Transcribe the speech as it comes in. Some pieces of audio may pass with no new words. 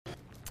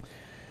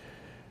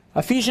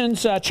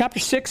Ephesians chapter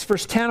 6,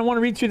 verse 10. I want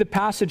to read through the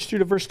passage through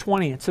to verse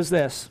 20. It says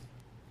this.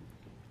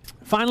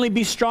 Finally,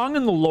 be strong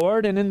in the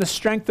Lord and in the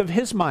strength of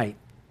his might.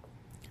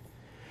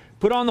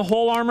 Put on the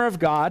whole armor of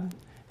God,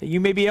 that you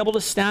may be able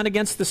to stand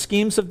against the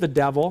schemes of the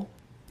devil.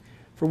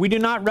 For we do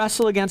not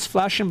wrestle against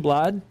flesh and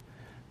blood,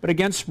 but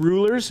against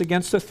rulers,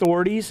 against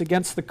authorities,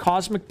 against the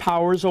cosmic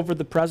powers over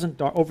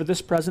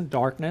this present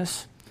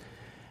darkness,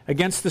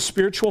 against the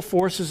spiritual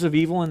forces of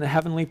evil in the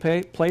heavenly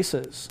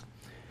places.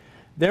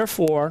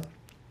 Therefore,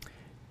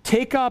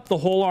 take up the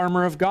whole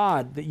armor of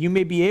God, that you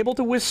may be able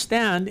to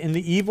withstand in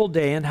the evil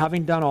day, and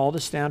having done all, to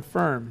stand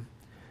firm.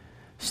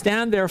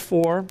 Stand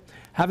therefore,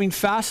 having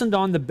fastened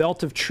on the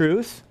belt of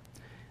truth,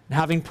 and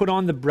having put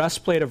on the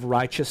breastplate of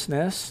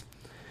righteousness,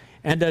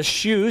 and as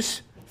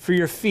shoes for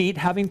your feet,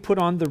 having put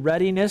on the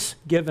readiness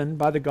given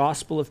by the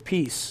gospel of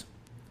peace.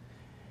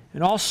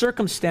 In all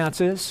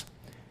circumstances,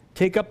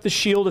 take up the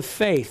shield of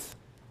faith,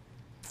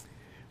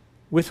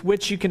 with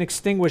which you can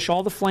extinguish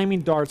all the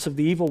flaming darts of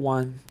the evil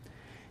one,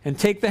 and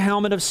take the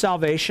helmet of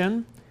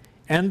salvation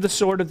and the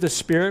sword of the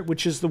Spirit,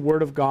 which is the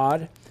word of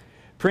God,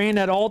 praying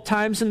at all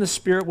times in the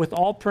Spirit with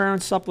all prayer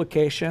and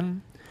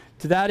supplication.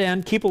 To that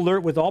end, keep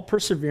alert with all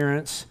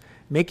perseverance,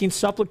 making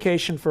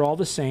supplication for all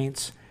the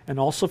saints, and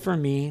also for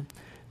me,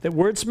 that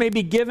words may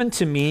be given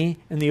to me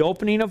in the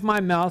opening of my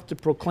mouth to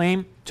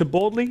proclaim,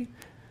 opening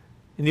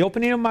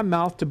my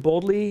mouth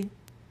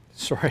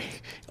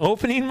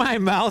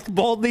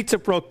boldly to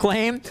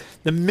proclaim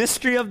the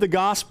mystery of the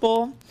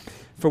gospel,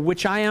 for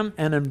which I am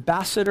an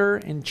ambassador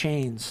in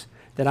chains,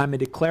 that I may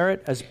declare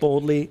it as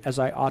boldly as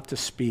I ought to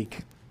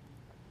speak.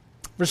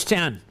 Verse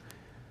 10,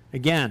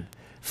 again,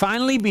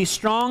 finally be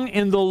strong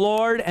in the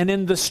Lord and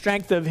in the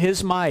strength of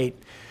his might.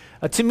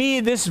 To me,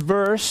 this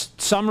verse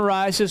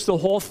summarizes the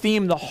whole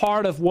theme, the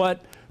heart of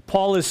what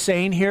Paul is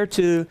saying here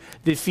to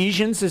the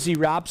Ephesians as he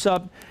wraps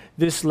up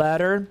this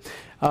letter.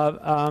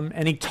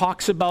 And he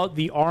talks about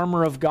the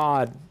armor of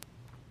God.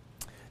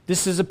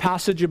 This is a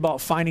passage about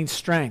finding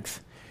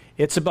strength.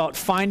 It's about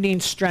finding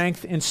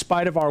strength in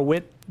spite of our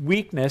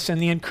weakness.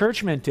 And the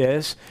encouragement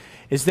is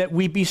that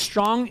we be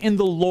strong in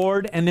the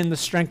Lord and in the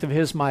strength of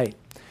his might.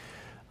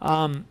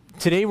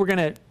 Today we're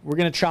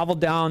gonna travel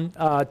down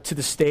to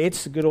the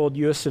States, the good old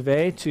US of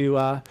A,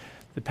 to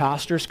the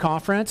pastors'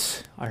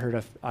 conference. I heard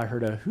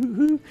a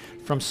hoo-hoo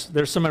from.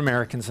 There's some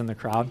Americans in the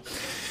crowd.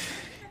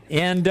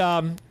 And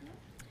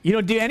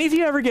do any of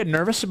you ever get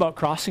nervous about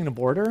crossing the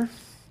border?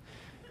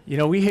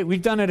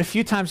 We've done it a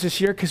few times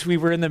this year because we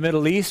were in the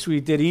Middle East.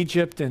 We did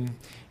Egypt and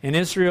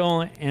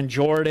Israel and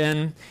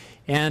Jordan.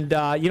 And,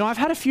 I've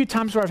had a few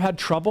times where I've had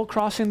trouble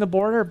crossing the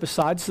border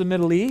besides the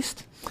Middle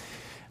East.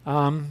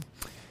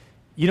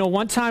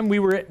 One time we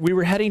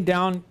were heading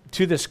down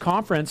to this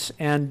conference,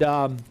 and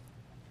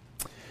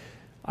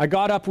I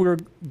got up. We were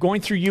going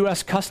through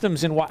U.S.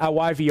 Customs at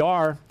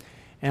YVR,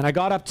 and I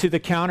got up to the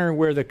counter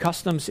where the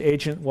customs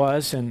agent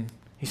was, and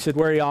he said,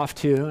 "Where are you off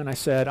to?" And I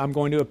said, "I'm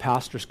going to a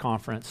pastor's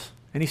conference."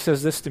 And he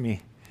says this to me.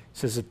 He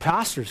says, "A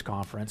pastor's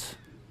conference?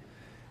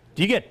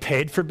 Do you get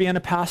paid for being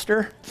a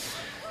pastor?"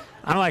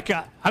 I'm like,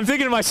 I'm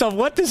thinking to myself,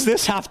 what does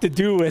this have to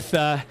do with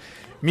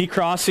me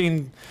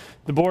crossing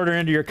the border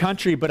into your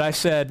country? But I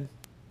said,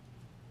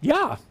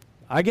 yeah,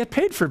 I get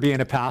paid for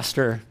being a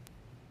pastor.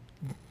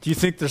 Do you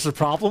think there's a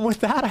problem with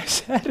that? I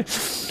said.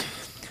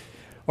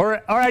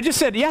 Or I just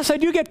said, yes, I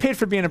do get paid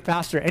for being a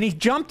pastor. And he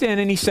jumped in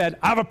and he said,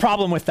 I have a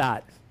problem with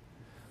that.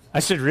 I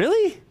said,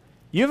 really?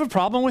 You have a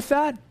problem with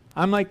that?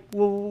 I'm like,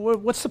 well,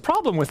 what's the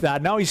problem with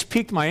that? Now he's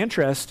piqued my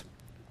interest.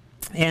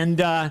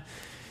 And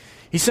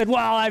he said,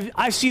 well,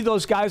 I see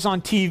those guys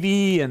on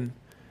TV and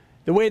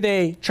the way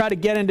they try to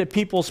get into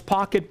people's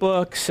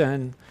pocketbooks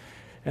and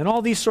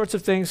all these sorts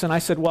of things. And I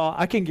said, well,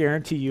 I can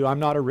guarantee you I'm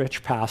not a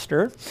rich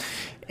pastor.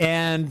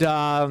 And,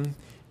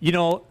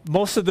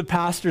 most of the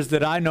pastors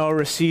that I know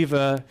receive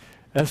a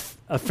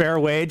fair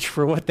wage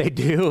for what they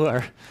do,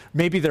 or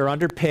maybe they're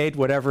underpaid,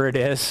 whatever it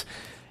is.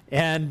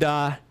 And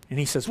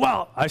he says,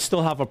 well, I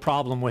still have a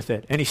problem with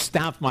it. And he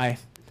stamped my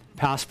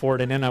passport,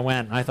 and in I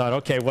went. And I thought,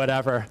 okay,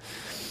 whatever.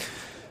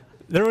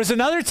 There was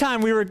another time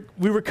we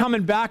were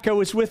coming back. I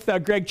was with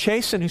Greg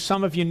Chasen, who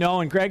some of you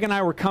know, and Greg and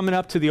I were coming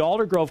up to the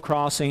Aldergrove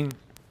crossing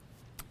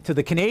to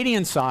the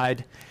Canadian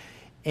side.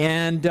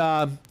 And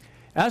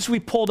as we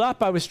pulled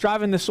up, I was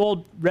driving this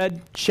old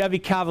red Chevy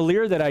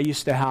Cavalier that I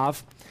used to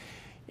have.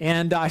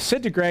 And I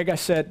said to Greg, I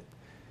said,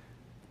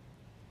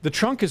 the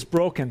trunk is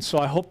broken, so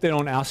I hope they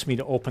don't ask me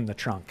to open the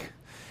trunk.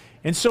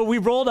 And so we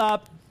rolled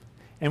up,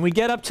 and we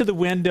get up to the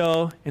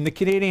window, and the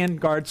Canadian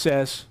guard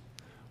says,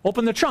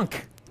 open the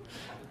trunk.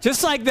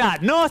 Just like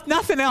that. No,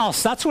 nothing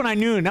else. That's when I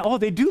knew. Oh,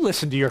 they do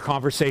listen to your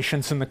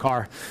conversations in the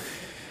car.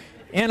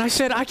 And I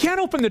said, I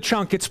can't open the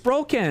trunk. It's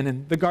broken.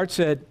 And the guard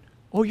said,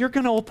 oh, you're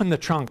going to open the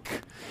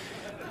trunk.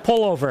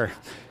 Pull over.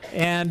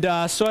 And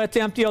so I had to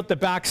empty out the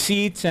back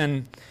seat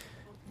and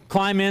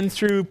climb in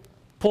through,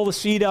 pull the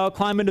seat out,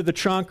 climb into the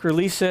trunk,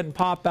 release it, and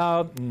pop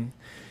out. And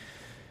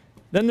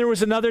then there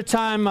was another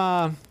time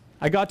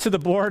I got to the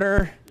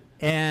border,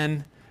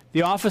 and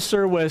the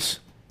officer was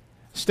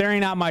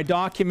staring at my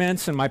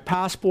documents and my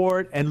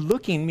passport and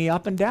looking me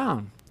up and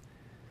down.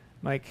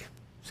 Like,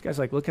 this guy's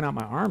like looking at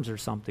my arms or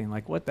something.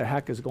 Like, what the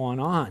heck is going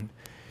on?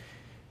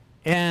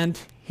 And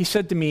he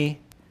said to me,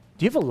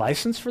 do you have a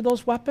license for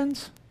those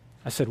weapons?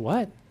 I said,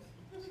 what?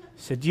 He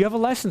said, do you have a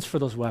license for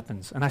those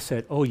weapons? And I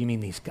said, oh, you mean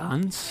these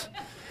guns?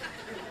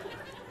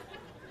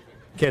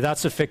 Okay,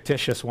 that's a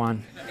fictitious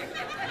one.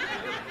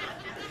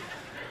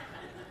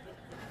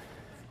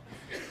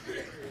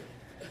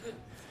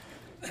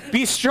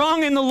 Be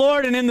strong in the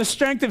Lord and in the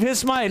strength of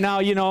his might. Now,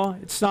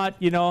 it's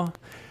not,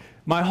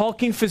 my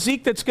hulking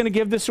physique that's going to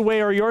give this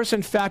away or yours,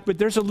 in fact, but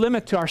there's a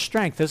limit to our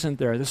strength, isn't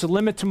there? There's a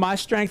limit to my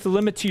strength, a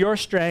limit to your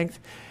strength.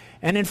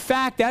 And in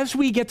fact, as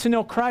we get to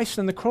know Christ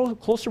and the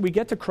closer we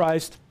get to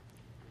Christ,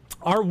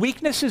 our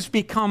weaknesses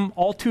become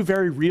all too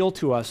very real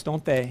to us,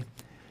 don't they?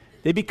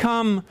 They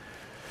become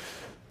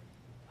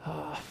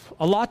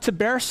a lot to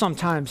bear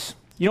sometimes.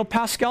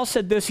 Pascal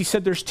said this. He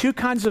said there's two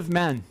kinds of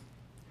men.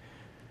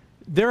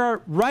 There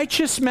are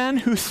righteous men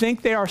who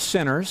think they are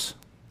sinners,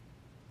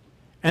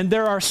 and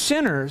there are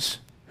sinners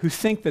who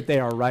think that they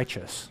are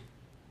righteous.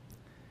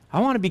 I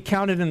want to be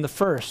counted in the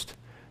first.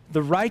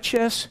 The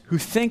righteous who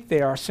think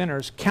they are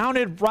sinners,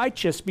 counted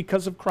righteous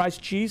because of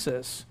Christ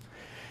Jesus.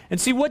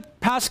 And see, what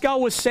Pascal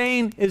was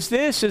saying is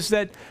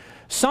that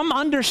some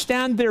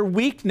understand their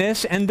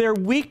weakness, and their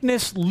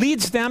weakness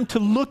leads them to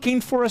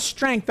looking for a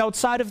strength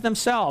outside of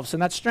themselves.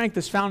 And that strength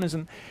is found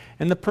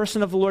in the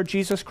person of the Lord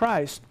Jesus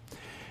Christ.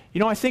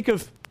 I think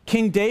of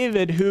King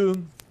David,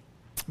 who,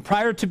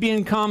 prior to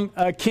becoming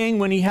a king,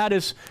 when he had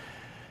his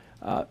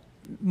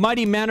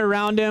mighty men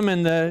around him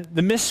and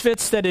the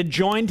misfits that had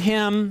joined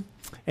him,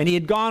 and he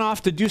had gone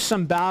off to do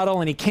some battle,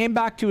 and he came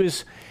back to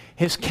his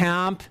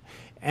camp,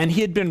 and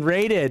he had been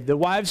raided. The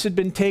wives had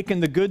been taken,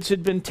 the goods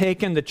had been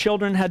taken, the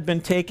children had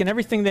been taken,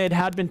 everything they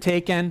had been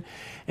taken.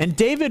 And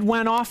David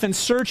went off in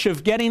search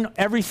of getting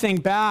everything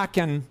back.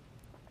 And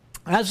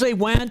as they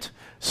went,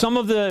 some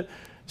of the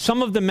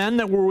men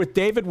that were with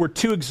David were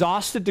too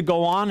exhausted to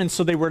go on, and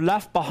so they were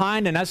left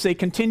behind. And as they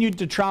continued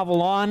to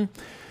travel on,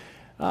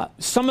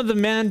 some of the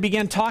men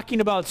began talking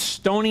about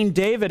stoning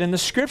David. And the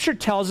scripture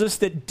tells us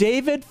that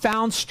David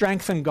found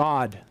strength in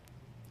God,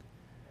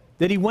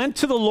 that he went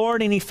to the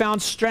Lord and he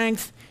found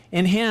strength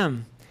in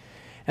him.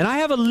 And I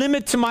have a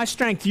limit to my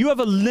strength. You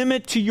have a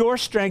limit to your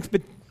strength.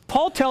 But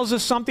Paul tells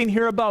us something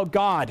here about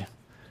God,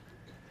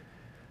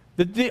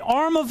 that the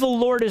arm of the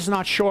Lord is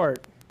not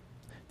short,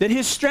 that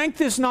his strength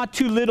is not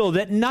too little,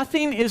 that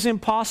nothing is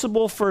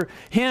impossible for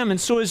him.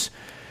 And so as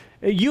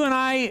you and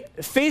I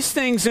face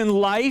things in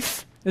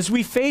life, as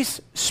we face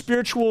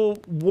spiritual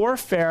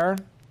warfare,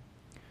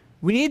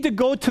 we need to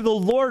go to the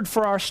Lord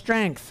for our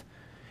strength,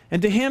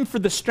 and to him for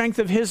the strength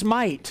of his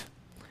might.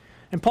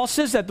 And Paul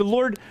says that the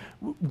Lord,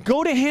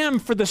 go to him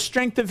for the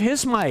strength of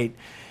his might.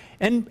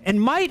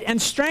 And might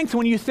and strength,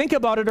 when you think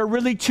about it, are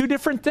really two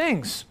different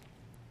things.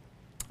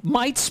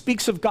 Might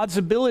speaks of God's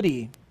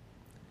ability.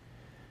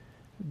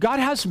 God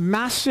has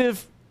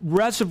massive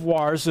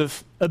reservoirs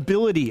of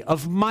ability,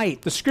 of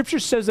might. The scripture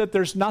says that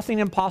there's nothing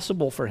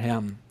impossible for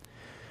him.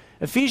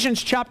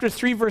 Ephesians chapter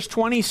 3 verse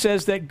 20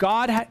 says that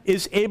God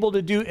is able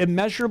to do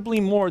immeasurably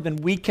more than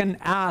we can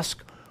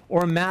ask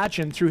or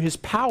imagine through his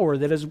power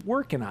that is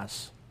work in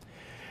us.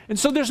 And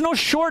so there's no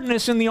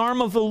shortness in the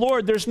arm of the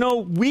Lord. There's no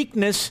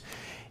weakness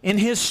in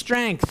his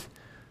strength.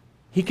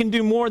 He can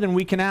do more than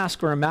we can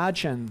ask or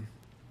imagine.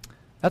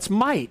 That's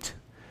might.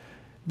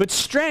 But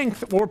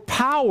strength, or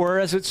power,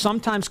 as it's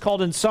sometimes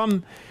called in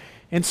some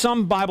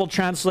Bible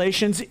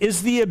translations,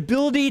 is the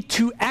ability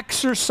to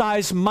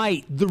exercise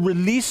might, the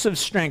release of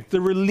strength, the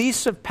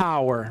release of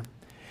power.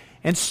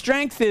 And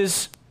strength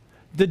is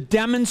the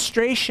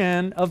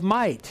demonstration of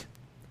might.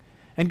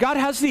 And God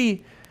has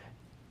the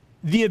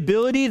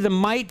ability, the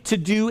might to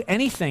do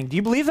anything. Do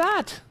you believe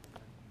that?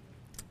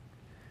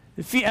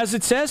 As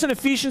it says in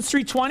Ephesians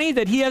 3:20,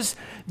 that he has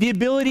the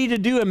ability to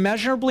do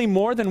immeasurably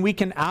more than we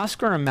can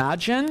ask or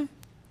imagine.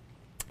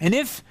 And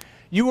if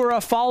you are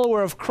a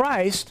follower of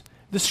Christ,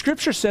 the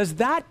scripture says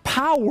that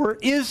power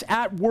is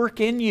at work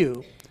in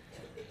you.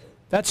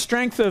 That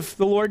strength of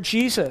the Lord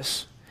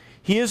Jesus.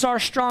 He is our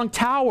strong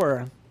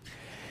tower.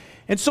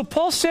 And so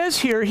Paul says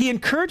here, he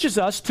encourages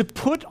us to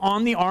put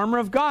on the armor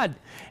of God.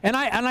 And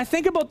I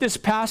think about this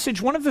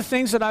passage. One of the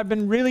things that I've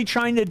been really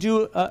trying to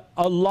do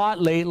a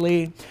lot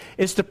lately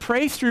is to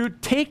pray through,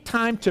 take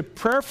time to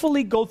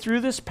prayerfully go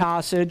through this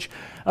passage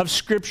of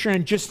Scripture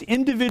and just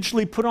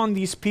individually put on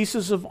these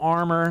pieces of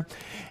armor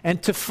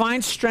and to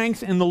find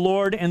strength in the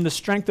Lord and the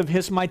strength of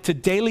his might, to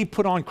daily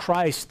put on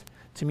Christ.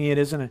 To me, it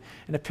is in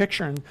a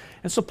picture.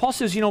 And so Paul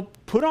says,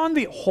 put on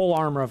the whole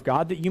armor of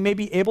God that you may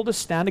be able to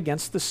stand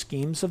against the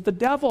schemes of the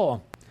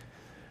devil.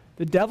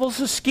 The devil's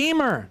a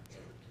schemer.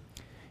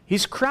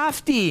 He's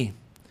crafty.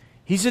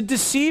 He's a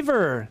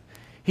deceiver.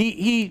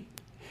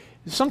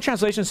 Some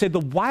translations say the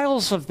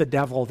wiles of the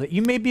devil, that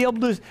you may be able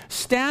to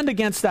stand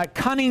against that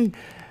cunning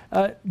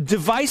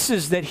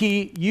devices that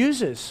he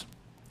uses.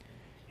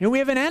 We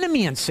have an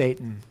enemy in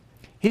Satan.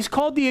 He's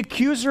called the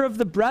accuser of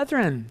the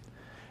brethren.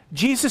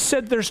 Jesus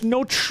said there's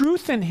no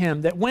truth in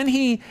him, that when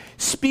he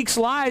speaks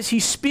lies, he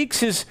speaks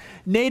his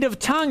native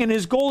tongue, and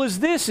his goal is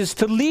this, is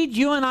to lead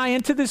you and I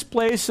into this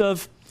place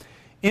of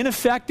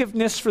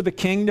ineffectiveness for the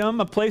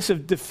kingdom, a place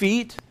of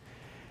defeat,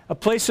 a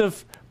place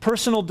of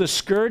personal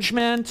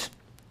discouragement,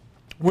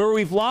 where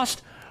we've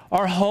lost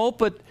our hope.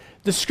 But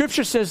the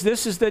scripture says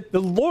this, is that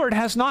the Lord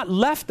has not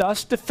left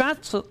us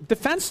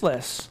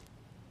defenseless.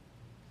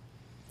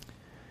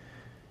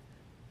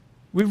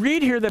 We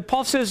read here that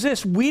Paul says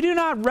this, we do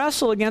not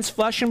wrestle against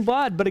flesh and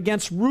blood, but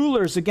against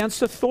rulers,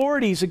 against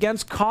authorities,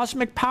 against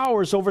cosmic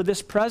powers over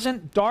this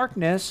present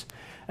darkness,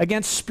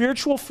 against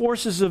spiritual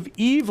forces of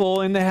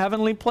evil in the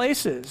heavenly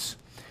places.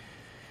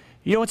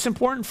 You know, it's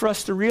important for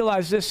us to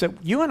realize this, that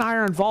you and I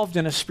are involved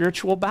in a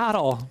spiritual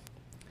battle.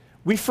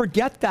 We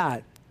forget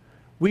that.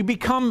 We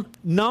become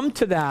numb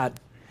to that.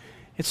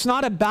 It's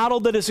not a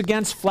battle that is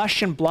against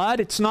flesh and blood.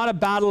 It's not a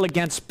battle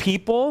against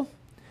people.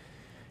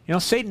 You know,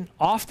 Satan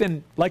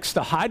often likes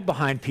to hide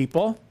behind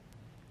people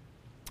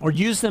or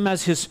use them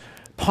as his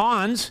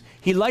pawns.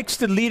 He likes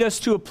to lead us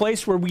to a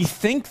place where we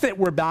think that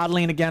we're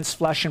battling against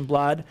flesh and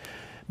blood.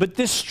 But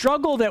this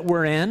struggle that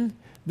we're in,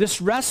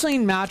 this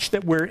wrestling match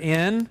that we're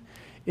in,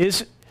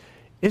 is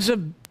a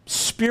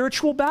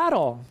spiritual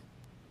battle.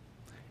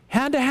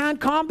 Hand-to-hand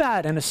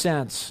combat, in a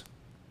sense.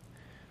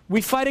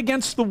 We fight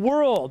against the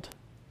world.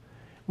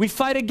 We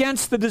fight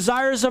against the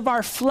desires of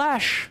our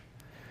flesh.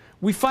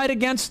 We fight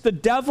against the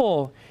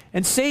devil,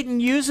 and Satan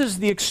uses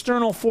the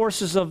external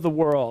forces of the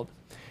world.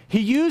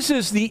 He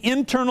uses the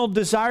internal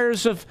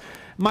desires of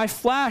my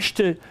flesh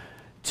to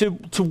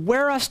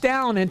wear us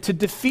down and to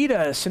defeat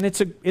us, and it's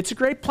a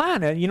great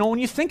plan. You know, when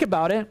you think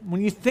about it,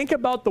 when you think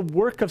about the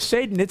work of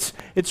Satan,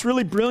 it's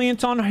really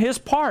brilliant on his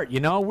part.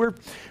 You know,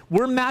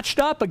 we're matched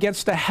up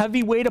against a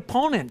heavyweight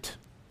opponent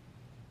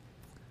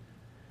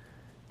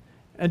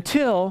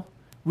until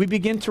we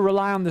begin to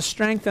rely on the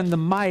strength and the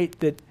might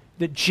that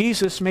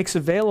Jesus makes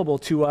available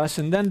to us,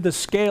 and then the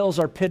scales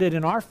are pitted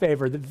in our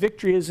favor. The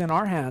victory is in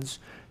our hands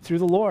through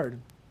the Lord.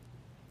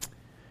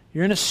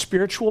 You're in a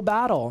spiritual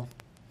battle.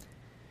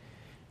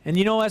 And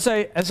you know, as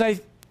I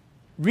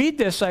read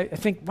this, I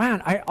think,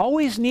 man, I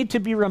always need to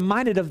be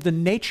reminded of the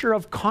nature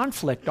of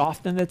conflict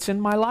often that's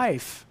in my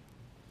life.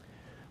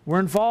 We're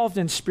involved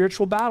in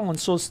spiritual battle. And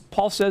so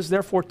Paul says,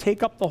 therefore,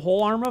 take up the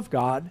whole armor of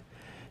God,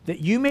 that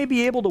you may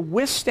be able to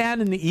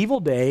withstand in the evil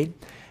day,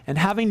 and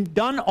having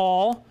done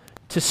all,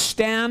 to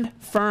stand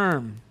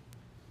firm.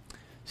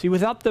 See,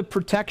 without the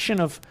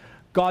protection of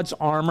God's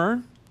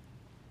armor,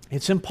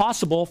 it's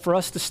impossible for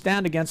us to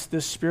stand against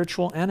this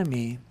spiritual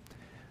enemy.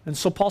 And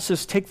so Paul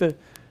says, take the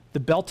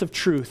belt of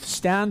truth.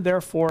 Stand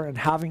therefore, and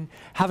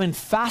having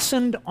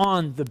fastened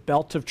on the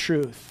belt of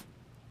truth.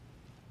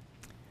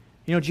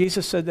 You know,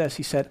 Jesus said this.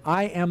 He said,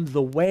 I am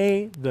the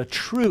way, the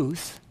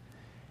truth,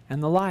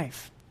 and the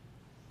life.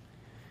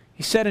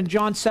 He said in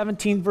John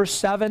 17, verse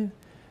 7,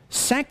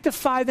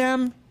 sanctify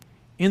them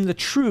in the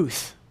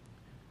truth.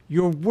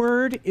 Your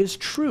word is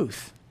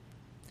truth.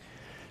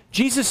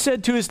 Jesus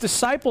said to his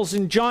disciples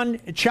in John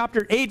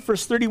chapter 8,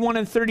 verse 31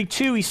 and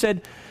 32, he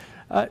said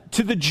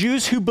to the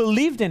Jews who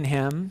believed in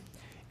him,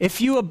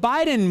 if you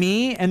abide in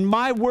me and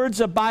my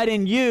words abide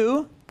in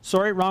you,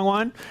 sorry, wrong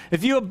one.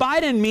 If you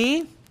abide in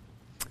me,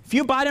 if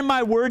you abide in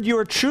my word, you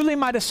are truly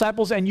my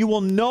disciples, and you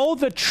will know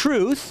the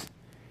truth,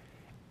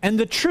 and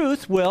the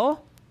truth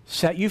will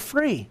set you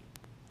free.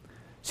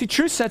 See,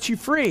 truth sets you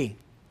free.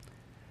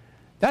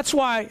 That's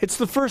why it's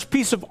the first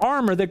piece of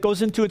armor that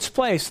goes into its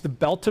place, the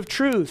belt of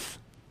truth.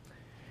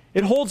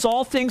 It holds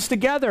all things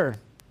together.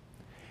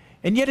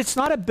 And yet it's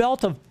not a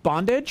belt of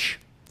bondage.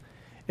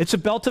 It's a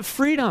belt of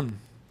freedom.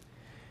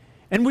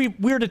 And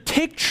we're to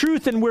take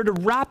truth and we're to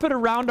wrap it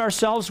around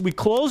ourselves. We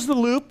close the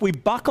loop, we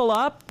buckle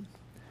up,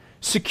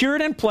 secure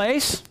it in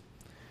place.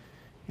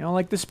 You know,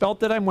 like this belt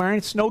that I'm wearing,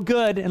 it's no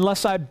good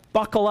unless I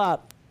buckle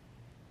up.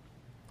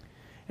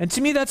 And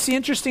to me, that's the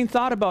interesting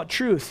thought about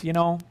truth, you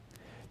know,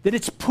 that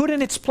it's put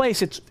in its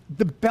place.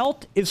 The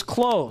belt is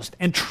closed,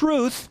 and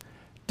truth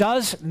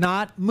does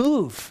not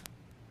move.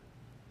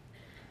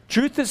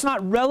 Truth is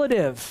not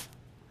relative.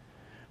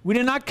 We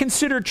do not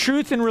consider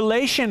truth in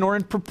relation or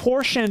in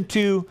proportion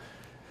to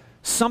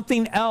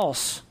something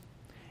else.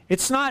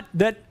 It's not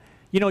that,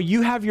 you know,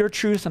 you have your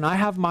truth and I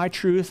have my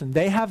truth and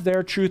they have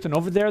their truth and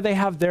over there they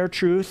have their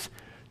truth.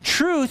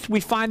 Truth, we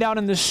find out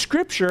in the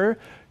scripture,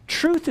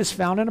 truth is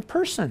found in a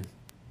person.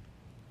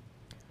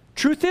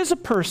 Truth is a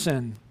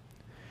person.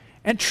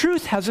 And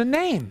truth has a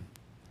name.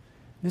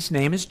 This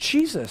name is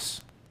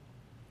Jesus.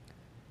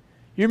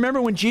 You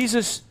remember when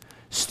Jesus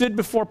stood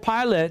before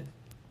Pilate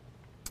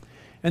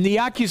and the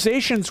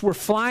accusations were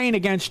flying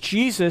against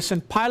Jesus,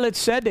 and Pilate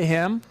said to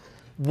him,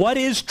 what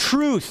is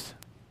truth?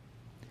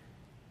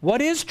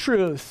 What is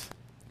truth?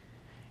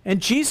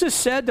 And Jesus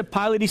said to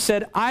Pilate, he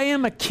said, I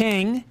am a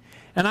king,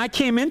 and I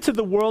came into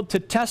the world to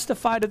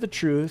testify to the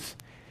truth,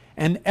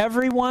 and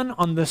everyone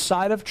on the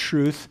side of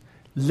truth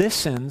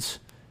listens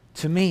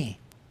to me.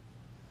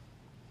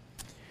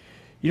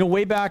 You know,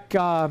 way back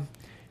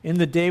in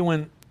the day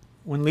when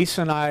when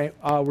Lisa and I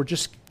were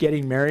just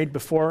getting married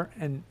before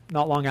and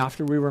not long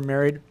after we were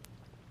married,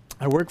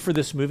 I worked for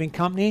this moving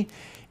company,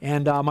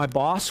 and my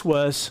boss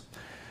was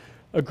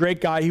a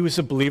great guy. He was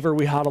a believer.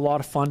 We had a lot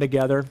of fun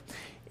together.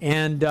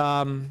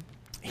 And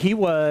he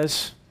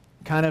was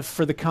kind of,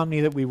 for the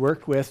company that we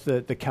worked with,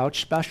 the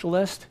couch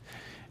specialist.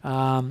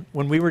 When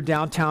we were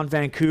downtown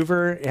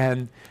Vancouver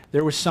and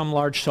there was some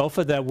large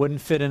sofa that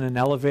wouldn't fit in an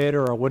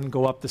elevator or wouldn't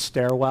go up the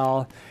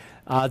stairwell,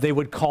 they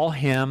would call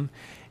him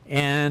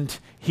and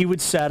he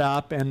would set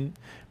up, and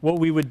what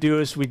we would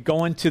do is we'd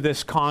go into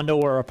this condo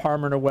or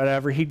apartment or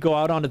whatever. He'd go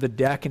out onto the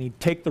deck and he'd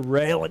take the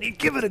rail and he'd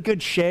give it a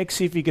good shake,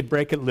 see if he could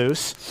break it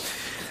loose.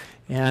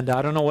 And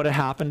I don't know what would have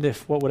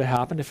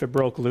happened if it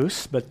broke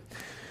loose, but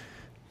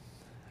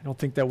I don't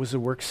think that was a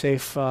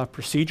work-safe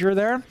procedure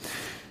there.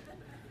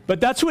 But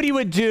that's what he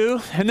would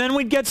do. And then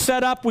we'd get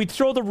set up. We'd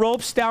throw the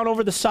ropes down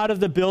over the side of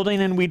the building,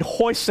 and we'd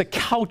hoist the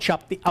couch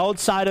up the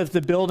outside of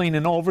the building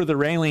and over the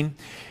railing.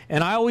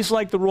 And I always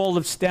liked the role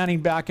of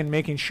standing back and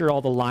making sure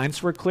all the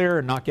lines were clear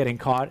and not getting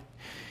caught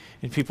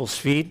in people's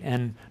feet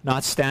and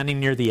not standing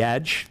near the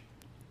edge.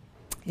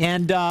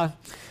 And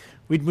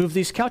we'd move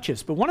these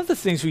couches. But one of the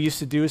things we used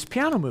to do is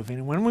piano moving.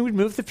 And when we would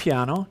move the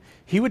piano,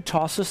 he would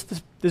toss us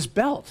this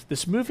belt,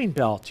 this moving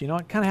belt. You know,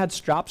 it kind of had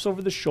straps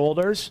over the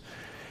shoulders.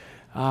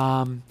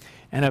 And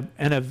a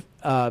kind of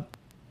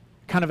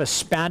a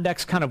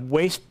spandex kind of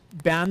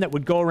waistband that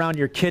would go around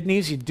your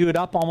kidneys. You'd do it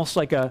up almost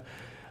like a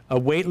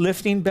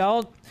weightlifting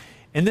belt.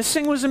 And this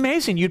thing was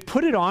amazing. You'd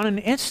put it on and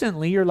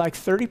instantly you're like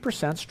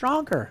 30%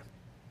 stronger.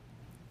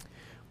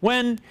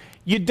 When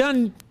you'd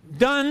done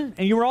and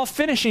you were all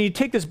finished and you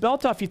take this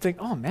belt off, you think,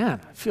 oh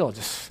man, I'd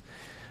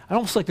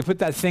almost like to put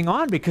that thing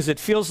on because it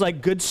feels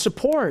like good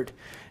support.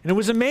 And it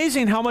was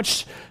amazing how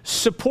much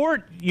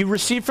support you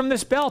receive from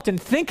this belt.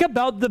 And think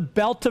about the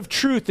belt of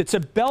truth. It's a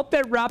belt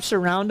that wraps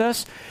around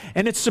us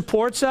and it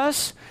supports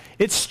us.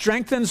 It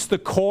strengthens the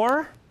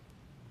core.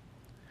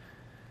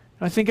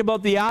 I think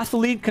about the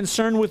athlete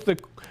concerned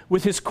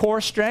with his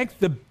core strength.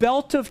 The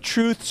belt of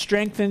truth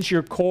strengthens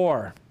your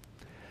core.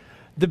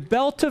 The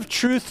belt of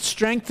truth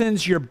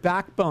strengthens your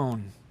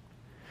backbone.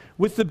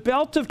 With the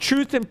belt of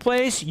truth in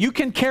place, you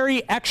can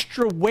carry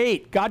extra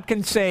weight. God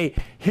can say,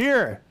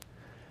 here,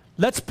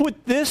 let's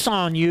put this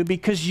on you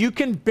because you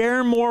can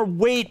bear more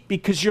weight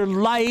because your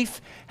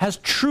life has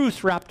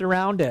truth wrapped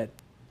around it.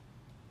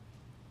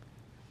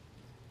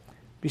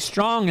 Be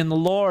strong in the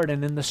Lord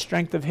and in the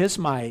strength of His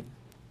might.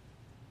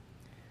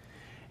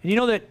 And you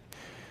know that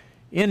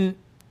in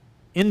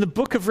the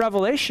book of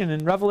Revelation,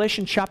 in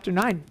Revelation chapter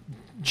 9,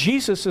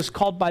 Jesus is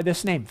called by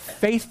this name,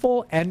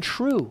 faithful and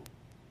true.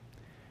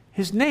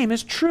 His name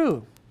is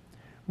true.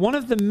 One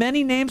of the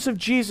many names of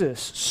Jesus,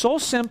 so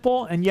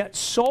simple and yet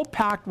so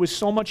packed with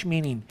so much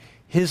meaning.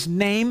 His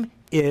name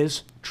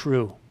is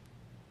true.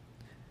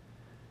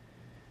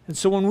 And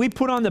so when we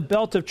put on the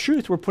belt of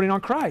truth, we're putting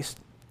on Christ.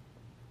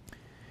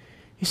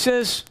 He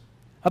says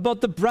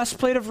about the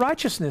breastplate of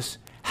righteousness,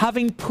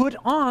 having put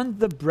on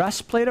the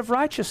breastplate of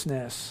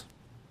righteousness.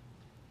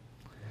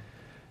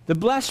 The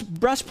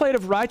breastplate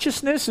of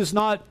righteousness is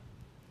not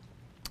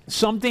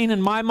something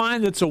in my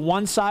mind that's a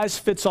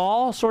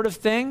one-size-fits-all sort of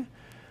thing.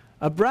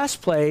 A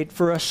breastplate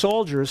for a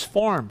soldier is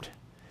formed.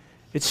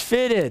 It's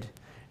fitted.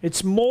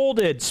 It's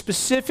molded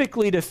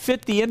specifically to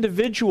fit the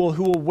individual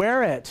who will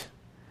wear it.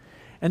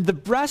 And the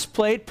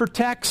breastplate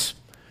protects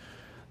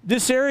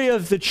this area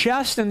of the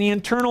chest and the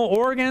internal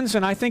organs,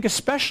 and I think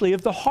especially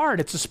of the heart.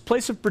 It's a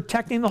place of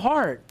protecting the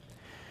heart.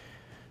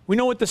 We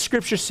know what the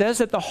scripture says,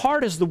 that the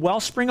heart is the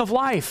wellspring of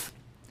life.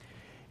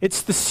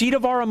 It's the seat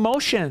of our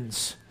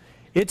emotions.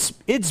 Its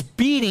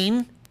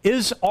beating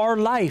is our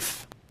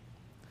life.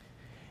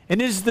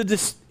 And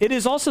it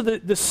is also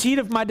the seat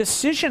of my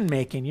decision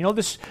making. You know,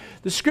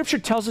 the scripture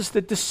tells us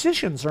that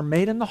decisions are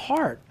made in the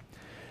heart,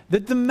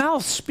 that the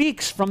mouth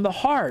speaks from the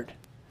heart.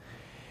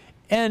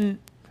 And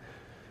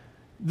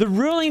the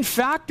ruling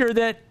factor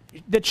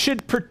that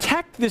should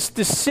protect this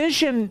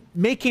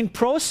decision-making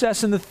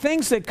process and the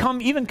things that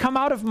come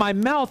out of my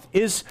mouth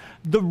is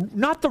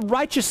not the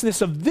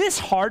righteousness of this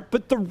heart,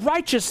 but the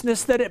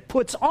righteousness that it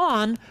puts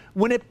on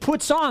when it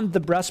puts on the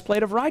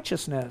breastplate of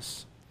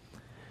righteousness.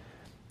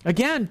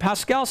 Again,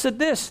 Pascal said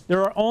this,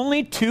 there are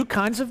only two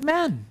kinds of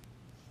men.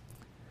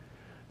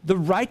 The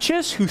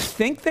righteous who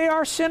think they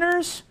are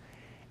sinners,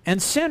 and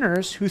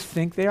sinners who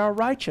think they are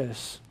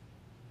righteous.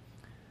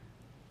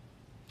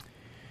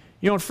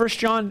 You know, in 1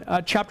 John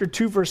chapter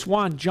 2, verse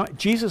 1,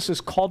 Jesus is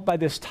called by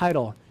this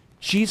title,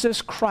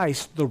 Jesus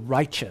Christ the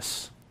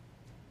righteous.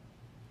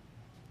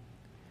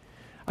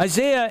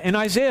 In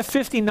Isaiah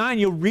 59,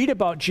 you'll read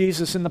about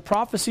Jesus in the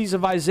prophecies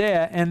of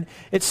Isaiah, and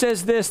it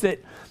says this,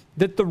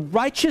 that the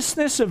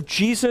righteousness of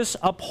Jesus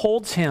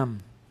upholds him.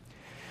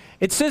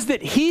 It says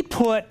that he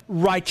put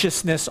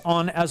righteousness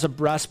on as a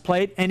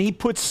breastplate, and he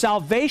put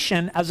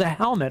salvation as a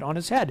helmet on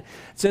his head.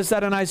 It says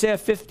that in Isaiah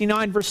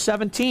 59, verse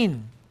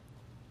 17.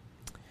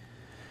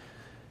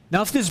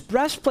 Now, if this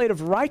breastplate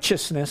of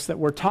righteousness that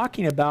we're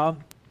talking about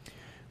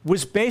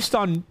was based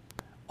on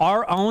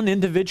our own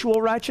individual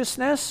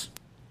righteousness,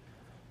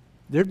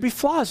 there'd be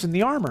flaws in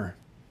the armor.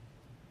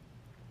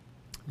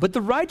 But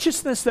the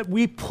righteousness that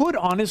we put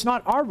on is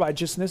not our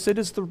righteousness, it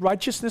is the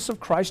righteousness of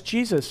Christ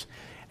Jesus.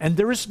 And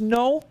there is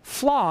no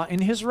flaw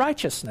in his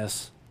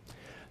righteousness.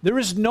 There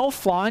is no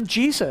flaw in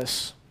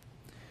Jesus.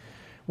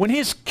 When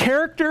his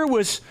character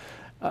was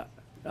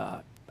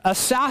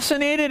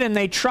assassinated and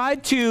they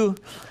tried to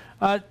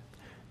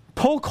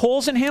poke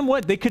holes in him,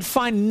 what? They could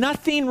find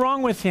nothing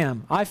wrong with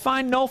him. I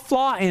find no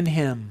flaw in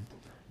him,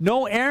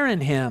 no error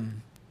in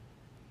him.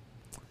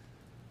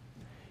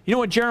 You know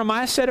what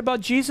Jeremiah said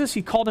about Jesus?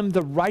 He called him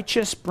the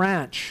righteous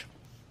branch.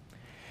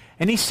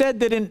 And he said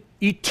that in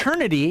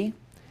eternity,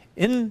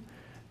 in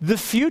the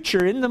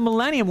future, in the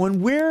millennium,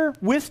 when we're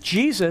with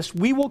Jesus,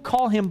 we will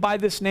call him by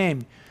this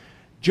name,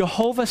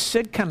 Jehovah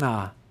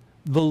Sidkenu,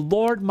 the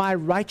Lord my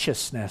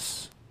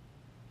righteousness.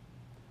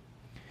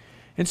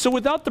 And so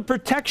without the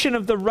protection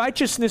of the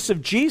righteousness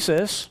of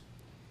Jesus,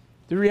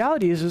 the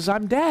reality is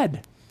I'm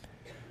dead.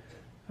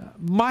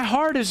 My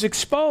heart is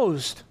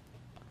exposed.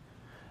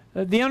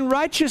 The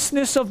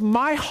unrighteousness of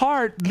my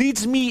heart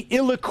leads me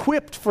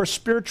ill-equipped for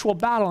spiritual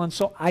battle, and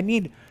so I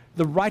need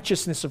the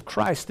righteousness of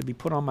Christ to be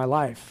put on my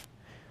life.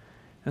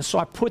 And so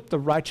I put the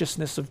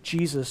righteousness of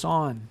Jesus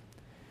on.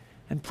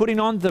 And putting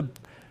on the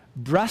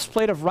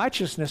breastplate of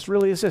righteousness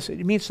really is this.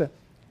 It means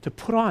to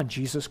put on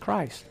Jesus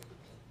Christ.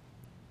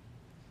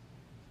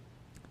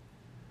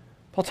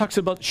 Paul talks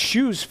about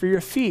shoes for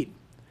your feet.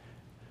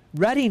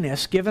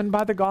 Readiness given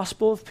by the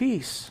gospel of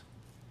peace.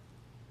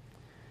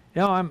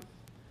 You know,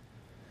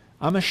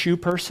 I'm a shoe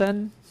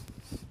person.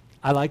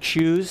 I like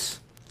shoes.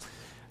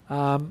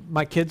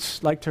 My kids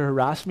like to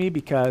harass me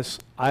because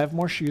I have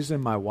more shoes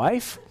than my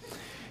wife.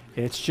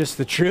 It's just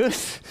the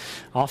truth.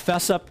 I'll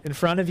fess up in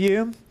front of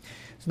you.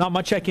 There's not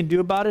much I can do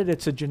about it.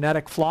 It's a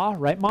genetic flaw,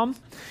 right, Mom?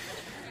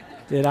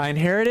 That I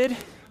inherited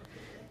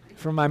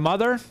from my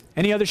mother.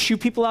 Any other shoe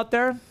people out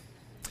there?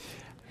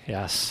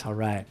 Yes, all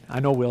right. I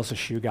know Will's a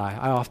shoe guy.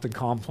 I often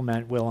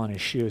compliment Will on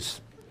his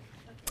shoes.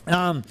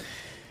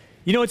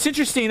 You know, it's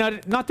interesting,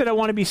 not that I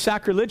want to be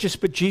sacrilegious,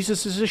 but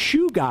Jesus is a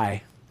shoe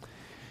guy.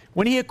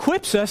 When he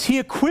equips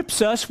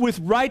us with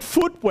right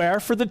footwear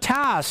for the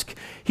task.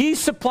 He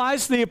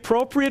supplies the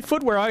appropriate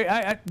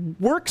footwear.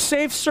 Work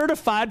safe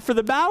certified for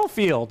the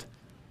battlefield.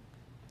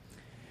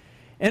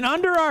 And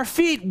under our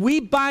feet, we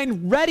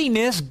bind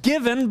readiness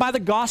given by the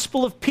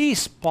gospel of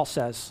peace, Paul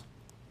says.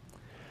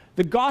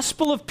 The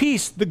gospel of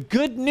peace, the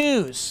good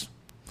news.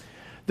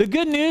 The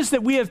good news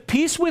that we have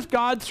peace with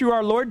God through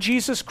our Lord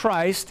Jesus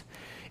Christ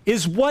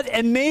is what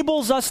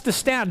enables us to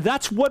stand.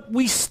 That's what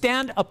we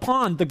stand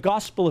upon, the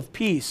gospel of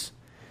peace,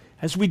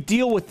 as we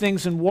deal with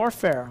things in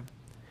warfare.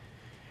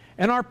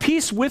 And our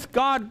peace with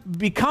God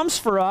becomes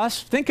for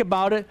us, think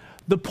about it,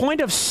 the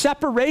point of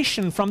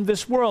separation from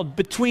this world.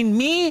 Between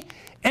me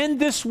and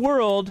this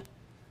world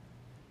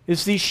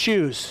is these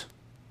shoes,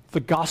 the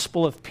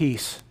gospel of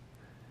peace,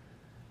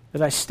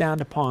 that I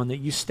stand upon, that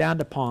you stand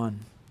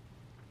upon.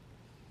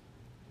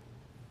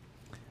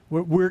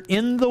 We're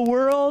in the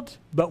world,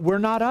 but we're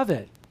not of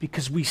it,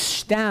 because we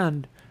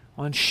stand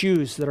on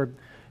shoes that are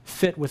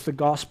fit with the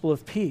gospel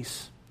of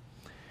peace.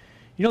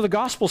 You know, the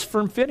gospel's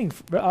firm footing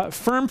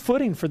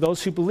for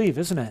those who believe,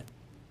 isn't it?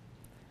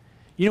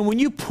 You know, when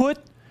you put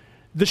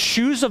the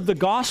shoes of the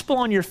gospel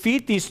on your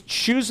feet, these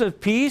shoes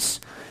of peace,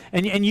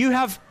 and you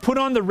have put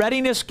on the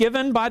readiness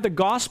given by the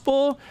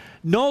gospel,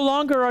 no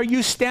longer are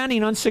you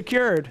standing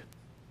unsecured.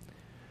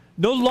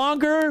 No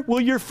longer will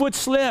your foot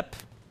slip.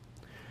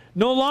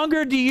 No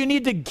longer do you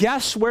need to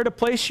guess where to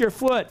place your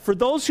foot. For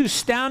those who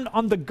stand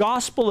on the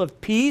gospel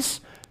of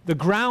peace, the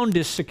ground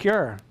is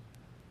secure.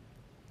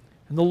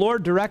 And the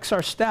Lord directs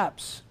our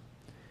steps.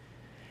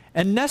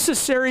 And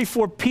necessary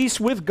for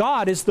peace with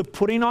God is the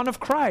putting on of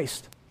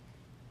Christ.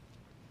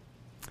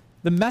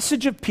 The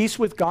message of peace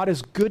with God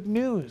is good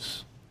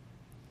news.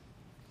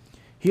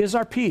 He is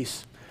our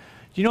peace.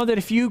 Do you know that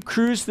if you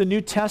cruise the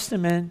New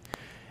Testament,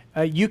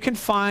 you can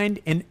find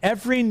in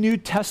every New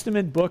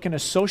Testament book an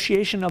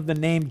association of the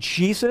name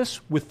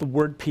Jesus with the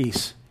word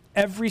peace.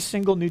 Every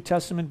single New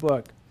Testament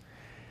book.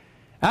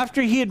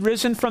 After he had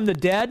risen from the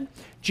dead,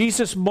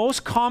 Jesus'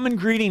 most common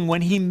greeting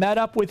when he met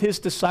up with his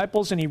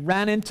disciples and he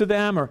ran into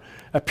them or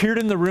appeared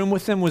in the room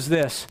with them was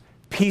this: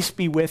 peace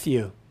be with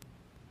you.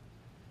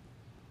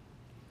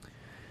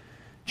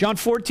 John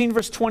 14,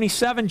 verse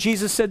 27,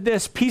 Jesus said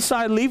this: peace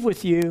I leave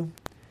with you,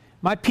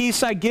 my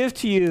peace I give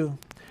to you.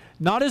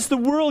 Not as the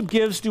world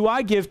gives do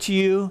I give to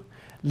you.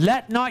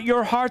 Let not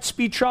your hearts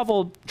be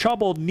troubled,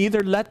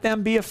 neither let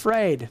them be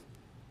afraid.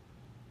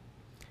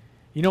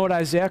 You know what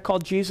Isaiah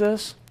called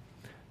Jesus?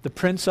 The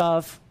Prince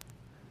of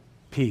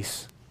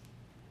Peace.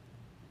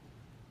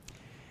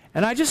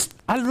 And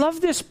I love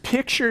this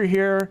picture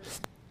here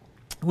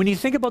when you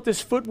think about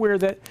this footwear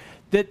that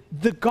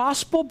the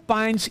gospel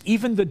binds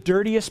even the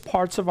dirtiest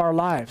parts of our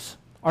lives,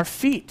 our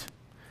feet.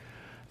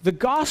 The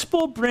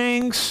gospel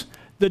brings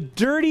the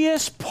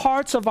dirtiest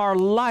parts of our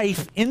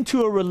life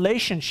into a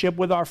relationship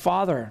with our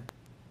Father.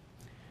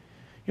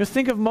 You know,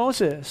 think of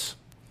Moses.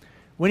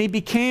 When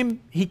he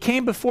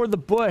came before the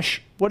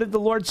bush, what did the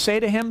Lord say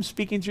to him,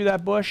 speaking through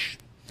that bush?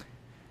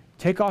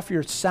 Take off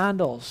your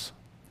sandals.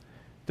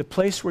 The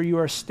place where you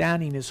are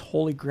standing is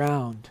holy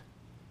ground.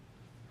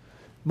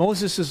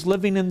 Moses is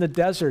living in the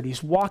desert.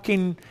 He's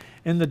walking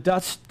in the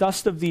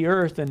dust of the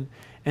earth.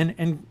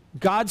 And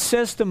God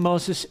says to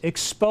Moses,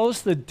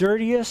 expose the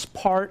dirtiest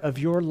part of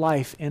your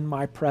life in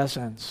my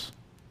presence.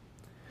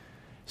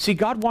 See,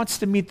 God wants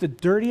to meet the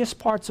dirtiest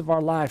parts of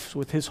our lives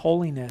with his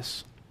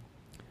holiness.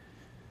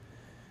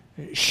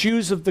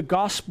 Shoes of the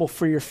gospel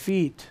for your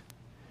feet.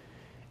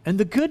 And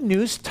the good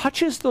news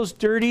touches those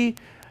dirty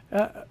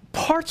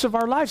parts of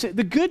our lives.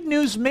 The good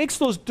news makes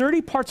those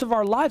dirty parts of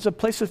our lives a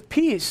place of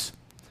peace,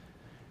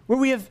 where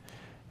we have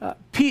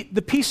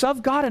the peace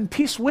of God and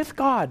peace with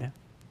God.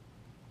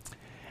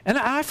 And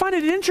I find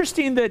it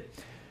interesting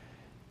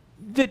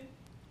that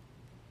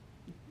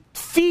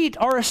feet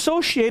are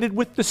associated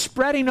with the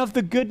spreading of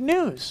the good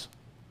news.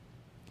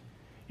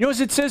 You know,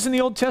 as it says in the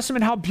Old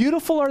Testament, how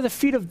beautiful are the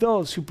feet of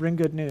those who bring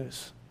good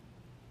news.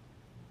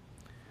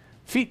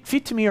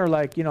 Feet to me are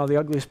like, the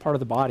ugliest part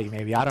of the body,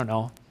 maybe. I don't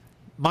know.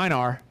 Mine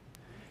are.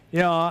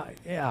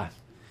 Yeah.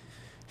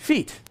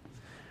 Feet.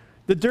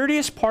 The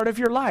dirtiest part of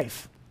your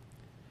life.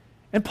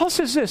 And Paul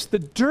says this, the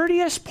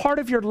dirtiest part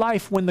of your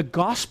life, when the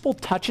gospel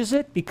touches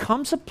it,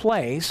 becomes a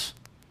place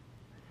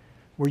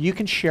where you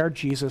can share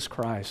Jesus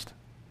Christ.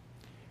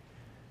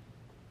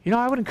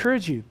 I would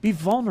encourage you, be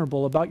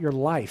vulnerable about your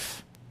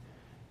life.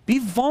 Be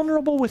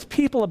vulnerable with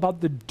people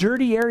about the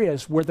dirty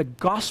areas where the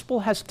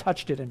gospel has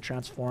touched it and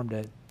transformed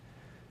it.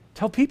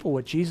 Tell people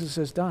what Jesus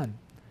has done.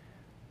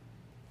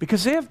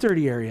 Because they have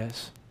dirty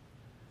areas.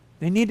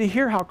 They need to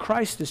hear how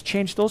Christ has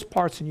changed those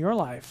parts in your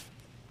life.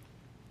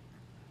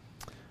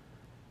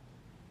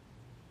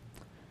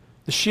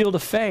 The shield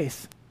of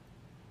faith.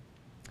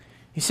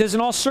 He says,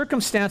 in all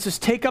circumstances,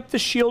 take up the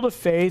shield of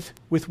faith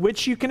with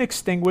which you can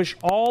extinguish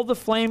all the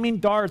flaming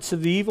darts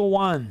of the evil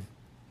one.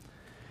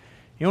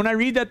 When I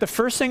read that, the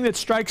first thing that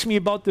strikes me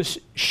about this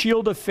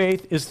shield of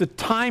faith is the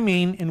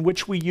timing in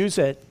which we use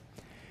it.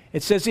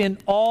 It says, in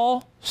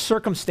all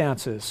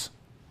circumstances.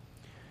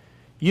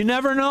 You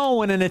never know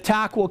when an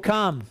attack will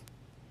come.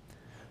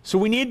 So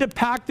we need to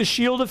pack the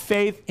shield of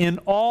faith in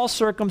all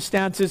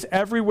circumstances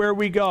everywhere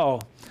we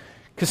go.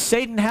 Because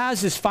Satan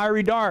has his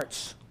fiery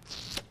darts.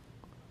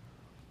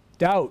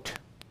 Doubt,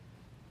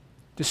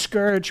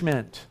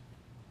 discouragement,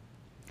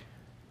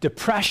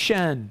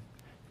 depression,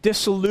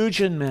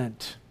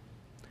 disillusionment,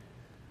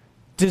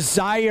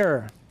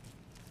 desire.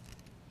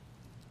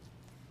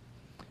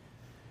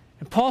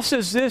 And Paul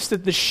says this,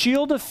 that the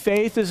shield of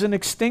faith is an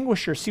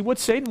extinguisher. See, what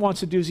Satan wants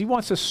to do is he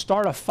wants to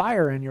start a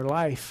fire in your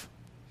life.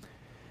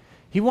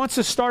 He wants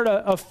to start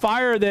a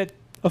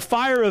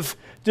fire of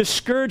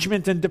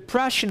discouragement and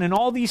depression and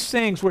all these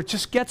things where it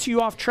just gets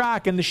you off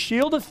track. And the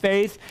shield of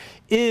faith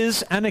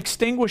is an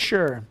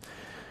extinguisher.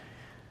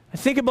 I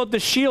think about the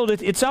shield.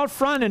 It's out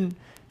front, in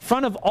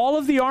front of all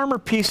of the armor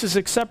pieces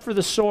except for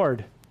the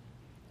sword.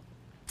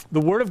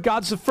 The Word of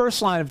God's the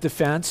first line of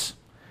defense,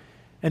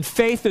 and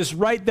faith is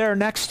right there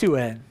next to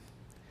it.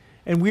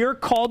 And we are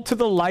called to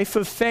the life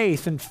of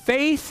faith. And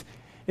faith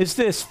is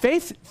this.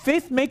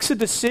 Faith makes a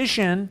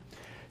decision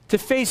to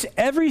face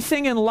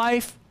everything in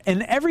life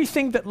and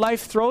everything that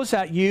life throws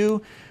at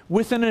you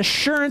with an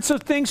assurance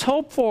of things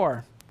hoped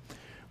for,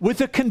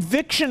 with a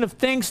conviction of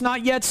things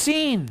not yet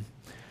seen.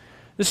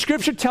 The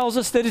scripture tells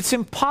us that it's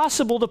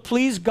impossible to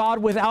please God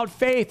without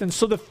faith. And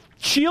so the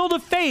shield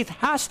of faith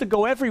has to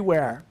go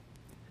everywhere,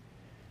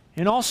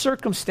 in all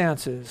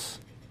circumstances.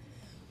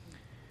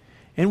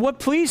 And what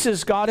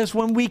pleases God is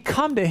when we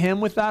come to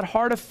him with that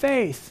heart of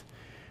faith,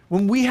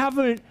 when we have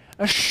an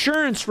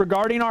assurance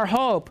regarding our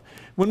hope,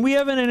 when we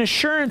have an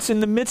assurance in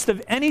the midst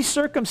of any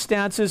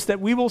circumstances that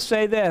we will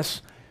say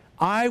this,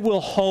 I will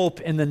hope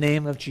in the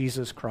name of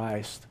Jesus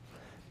Christ.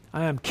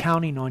 I am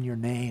counting on your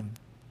name.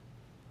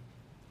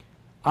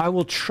 I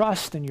will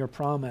trust in your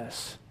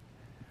promise.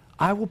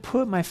 I will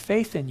put my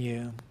faith in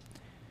you.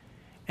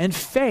 And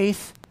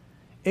faith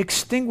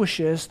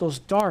extinguishes those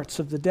darts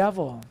of the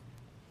devil.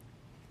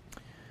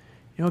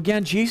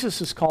 Again,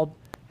 Jesus is called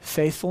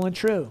faithful and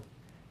true.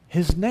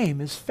 His name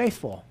is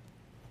faithful.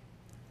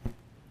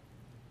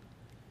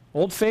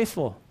 Old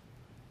Faithful,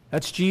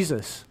 that's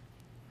Jesus.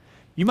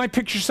 You might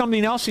picture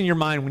something else in your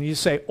mind when you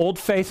say Old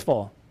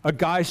Faithful, a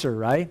geyser,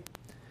 right?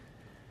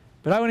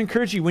 But I would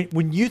encourage you,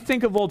 when you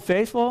think of Old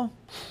Faithful,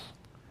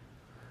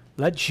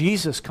 let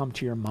Jesus come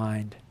to your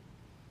mind.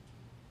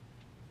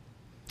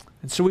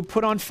 And so we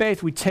put on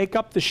faith, we take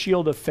up the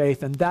shield of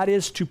faith, and that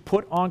is to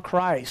put on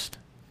Christ.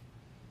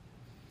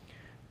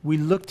 We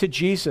look to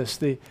Jesus,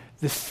 the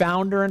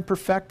founder and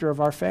perfecter of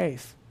our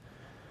faith.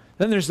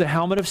 Then there's the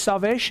helmet of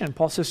salvation.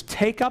 Paul says,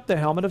 take up the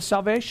helmet of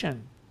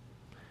salvation.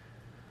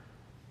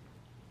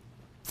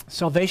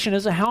 Salvation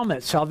is a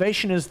helmet.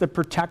 Salvation is the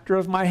protector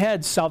of my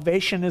head.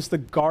 Salvation is the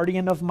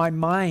guardian of my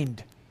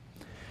mind.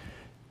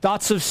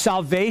 Thoughts of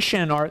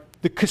salvation are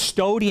the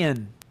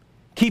custodian.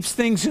 Keeps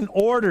things in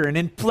order and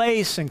in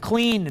place and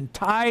clean and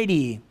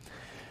tidy.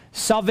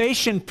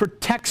 Salvation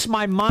protects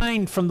my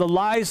mind from the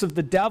lies of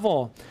the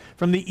devil,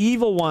 from the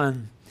evil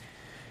one.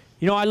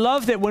 You know, I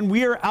love that when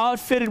we are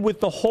outfitted with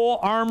the whole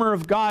armor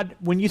of God,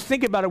 when you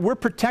think about it, we're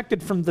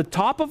protected from the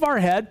top of our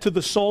head to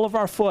the sole of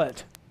our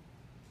foot.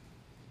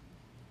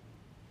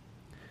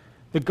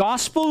 The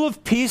gospel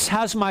of peace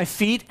has my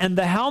feet, and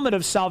the helmet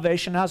of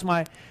salvation has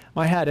my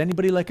head.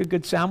 Anybody like a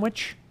good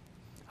sandwich?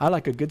 I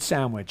like a good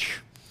sandwich.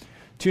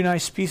 2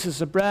 nice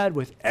pieces of bread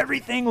with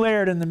everything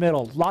layered in the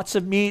middle. Lots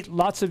of meat,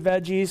 lots of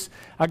veggies.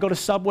 I go to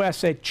Subway, I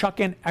say,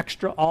 chuck in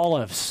extra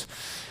olives.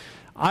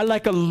 I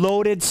like a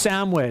loaded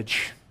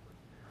sandwich.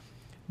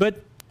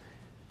 But,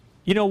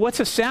 you know, what's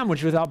a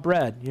sandwich without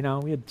bread? You know,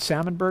 we had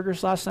salmon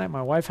burgers last night.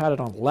 My wife had it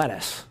on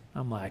lettuce.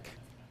 I'm like,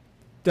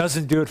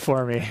 doesn't do it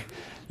for me.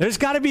 There's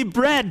got to be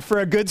bread for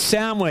a good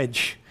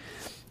sandwich.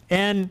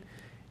 And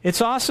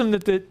it's awesome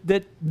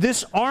that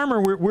this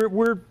armor,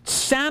 we're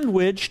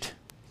sandwiched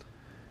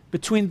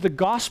between the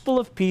gospel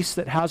of peace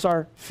that has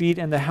our feet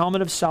and the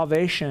helmet of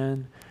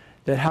salvation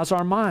that has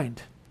our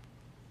mind.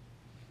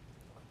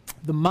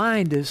 The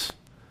mind is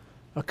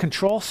a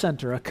control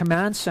center, a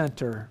command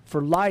center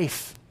for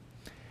life.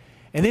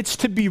 And it's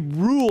to be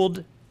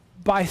ruled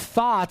by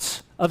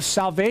thoughts of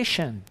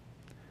salvation.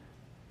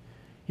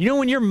 You know,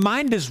 when your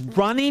mind is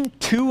running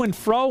to and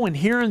fro and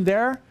here and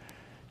there,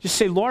 just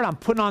say, Lord, I'm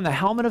putting on the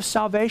helmet of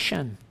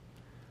salvation.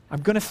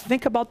 I'm going to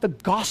think about the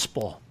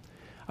gospel.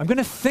 I'm going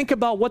to think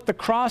about what the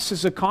cross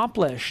has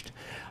accomplished.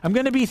 I'm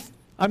going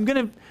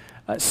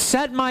to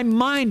set my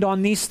mind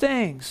on these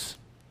things.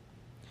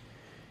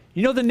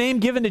 You know, the name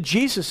given to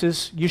Jesus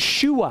is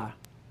Yeshua,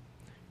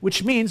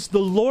 which means the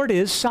Lord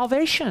is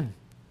salvation.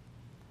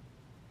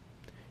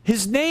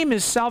 His name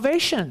is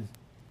salvation.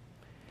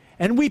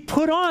 And we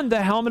put on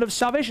the helmet of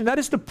salvation. That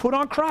is to put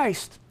on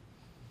Christ.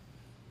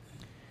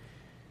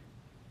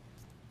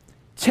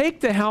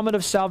 Take the helmet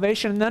of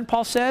salvation, and then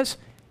Paul says,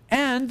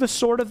 and the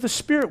sword of the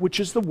Spirit,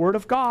 which is the word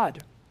of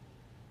God.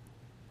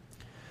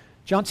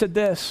 John said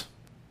this,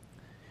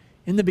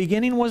 in the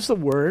beginning was the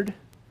Word,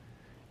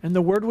 and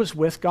the Word was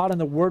with God,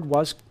 and the Word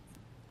was,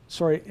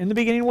 in the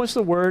beginning was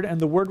the Word, and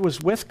the Word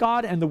was with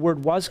God, and the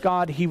Word was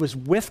God. He was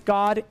with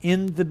God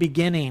in the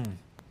beginning.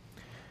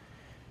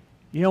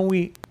 You know,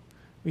 we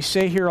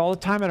say here all the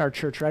time at our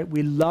church, right?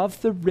 We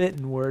love the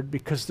written word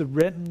because the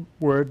written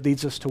word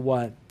leads us to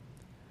what?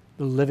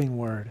 The living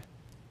word,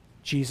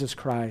 Jesus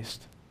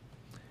Christ.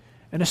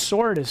 And a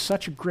sword is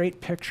such a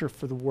great picture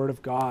for the word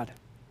of God.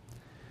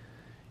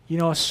 You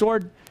know, a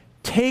sword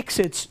takes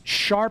its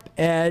sharp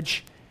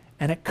edge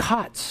and it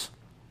cuts.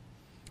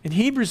 In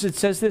Hebrews it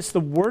says this, the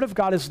word of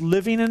God is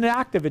living and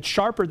active. It's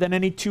sharper than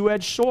any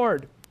two-edged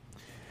sword,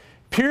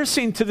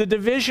 piercing to the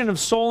division of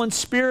soul and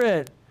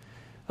spirit,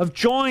 of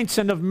joints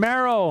and of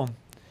marrow,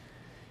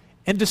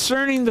 and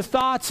discerning the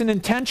thoughts and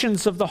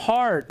intentions of the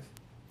heart.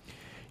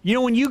 You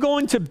know, when you go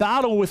into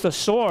battle with a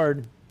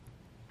sword,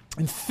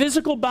 in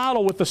physical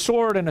battle with a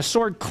sword, and a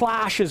sword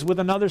clashes with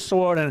another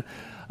sword, and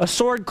a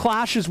sword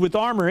clashes with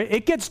armor,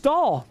 it gets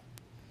dull.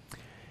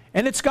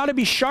 And it's got to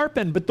be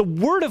sharpened. But the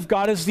Word of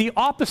God is the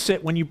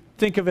opposite when you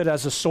think of it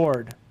as a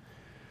sword.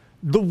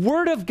 The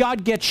Word of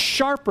God gets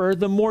sharper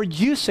the more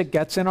use it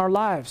gets in our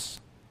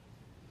lives.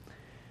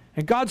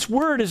 And God's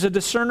Word is a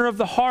discerner of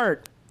the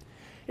heart.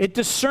 It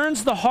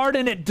discerns the heart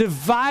and it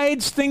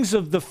divides things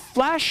of the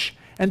flesh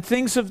and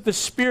things of the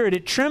Spirit.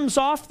 It trims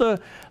off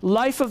the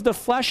life of the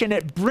flesh and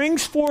it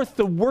brings forth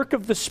the work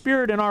of the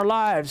Spirit in our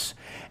lives.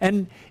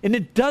 And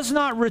it does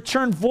not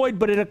return void,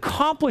 but it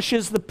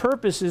accomplishes the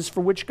purposes for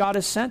which God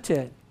has sent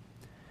it.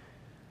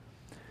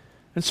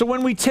 And so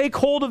when we take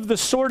hold of the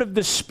sword of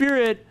the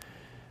Spirit,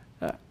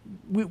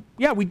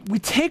 we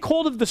take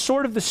hold of the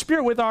sword of the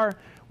Spirit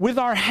with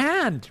our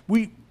hand.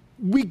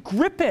 We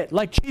grip it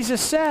like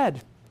Jesus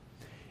said.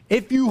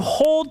 If you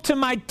hold to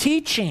my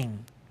teaching,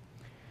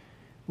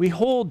 we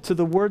hold to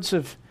the words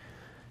of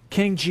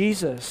King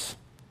Jesus.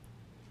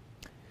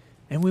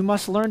 And we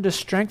must learn to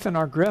strengthen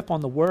our grip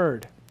on the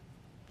Word.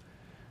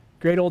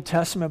 Great Old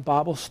Testament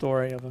Bible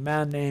story of a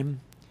man named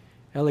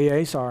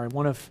Eleazar,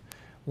 one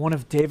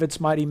of David's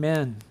mighty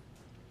men.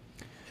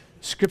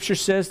 Scripture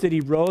says that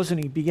he rose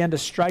and he began to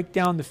strike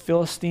down the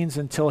Philistines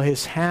until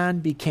his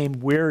hand became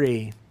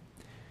weary.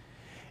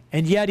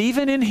 And yet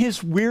even in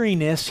his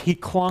weariness, he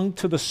clung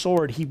to the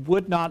sword. He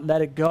would not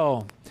let it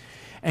go.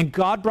 And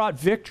God brought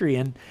victory.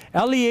 And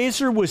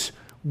Eleazar was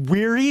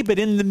weary, but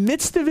in the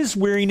midst of his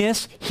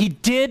weariness, he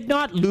did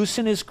not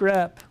loosen his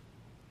grip.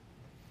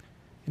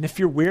 And if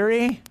you're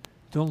weary,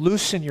 don't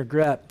loosen your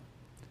grip,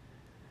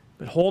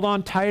 but hold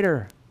on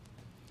tighter.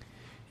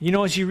 You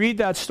know, as you read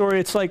that story,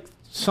 it's like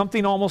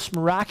something almost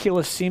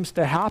miraculous seems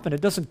to happen.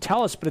 It doesn't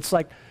tell us, but it's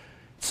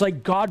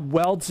like God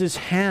welds his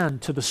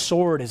hand to the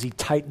sword as he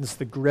tightens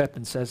the grip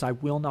and says, I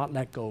will not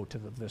let go to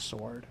the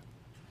sword.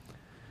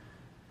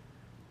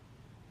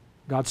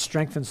 God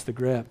strengthens the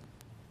grip.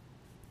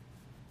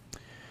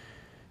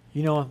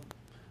 You know,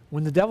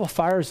 when the devil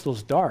fires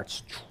those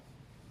darts,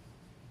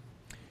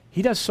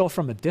 he does so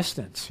from a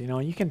distance. You know,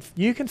 you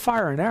can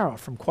fire an arrow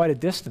from quite a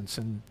distance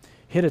and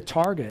hit a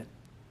target.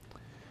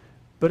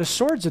 But a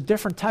sword's a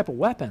different type of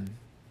weapon.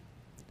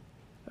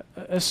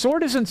 A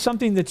sword isn't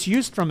something that's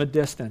used from a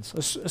distance.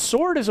 A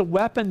sword is a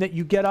weapon that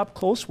you get up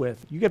close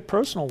with, you get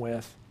personal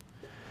with.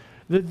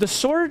 The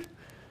sword,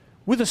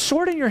 with a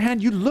sword in your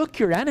hand, you look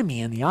your enemy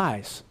in the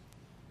eyes.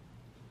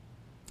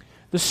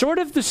 The sword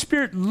of the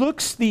Spirit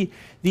looks the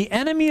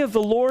enemy of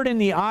the Lord in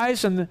the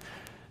eyes, and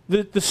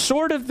the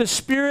sword of the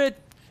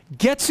Spirit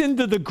gets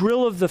into the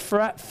grill of the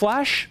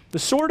flesh. The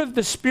sword of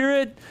the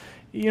Spirit,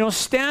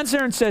 stands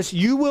there and says,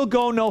 you will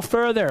go no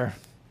further,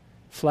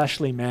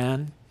 fleshly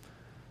man.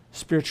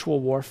 Spiritual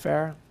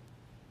warfare.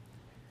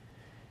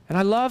 And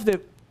I love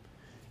that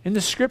in the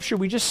scripture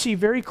we just see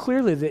very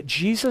clearly that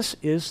Jesus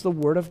is the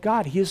Word of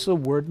God. He is the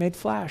Word made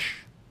flesh.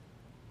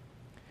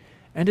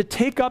 And to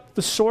take up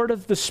the sword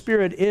of the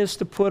Spirit is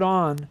to put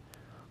on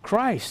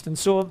Christ. And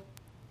so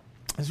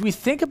as we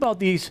think about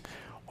these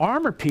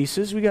armor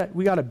pieces, we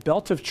got a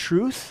belt of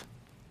truth.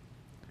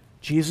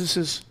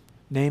 Jesus'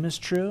 name is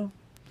true.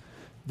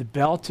 The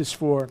belt is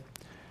for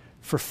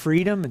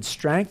freedom and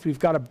strength. We've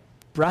got a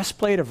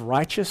breastplate of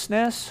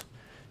righteousness.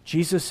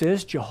 Jesus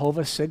is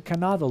Jehovah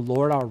Sidkenu, the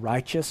Lord our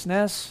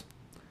righteousness.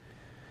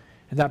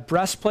 And that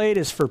breastplate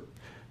is for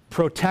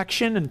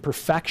protection and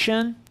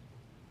perfection.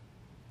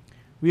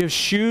 We have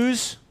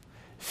shoes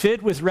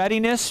fit with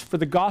readiness for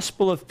the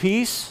gospel of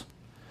peace.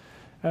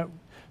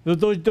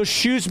 Those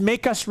shoes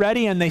make us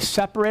ready and they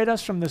separate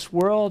us from this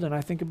world. And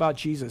I think about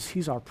Jesus.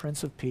 He's our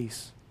Prince of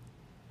Peace.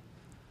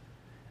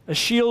 A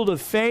shield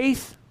of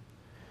faith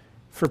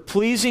for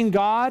pleasing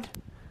God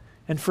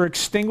and for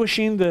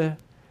extinguishing the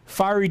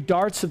fiery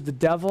darts of the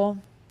devil.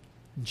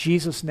 In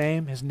Jesus'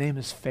 name, his name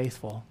is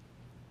faithful.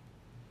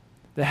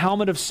 The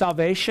helmet of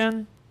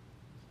salvation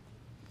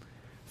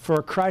for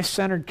a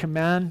Christ-centered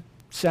command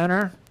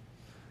center.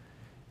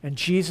 And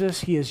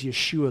Jesus, he is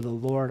Yeshua, the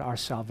Lord, our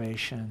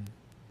salvation.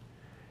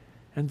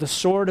 And the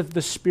sword of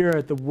the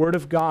Spirit, the Word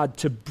of God,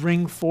 to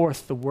bring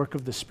forth the work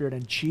of the Spirit.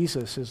 And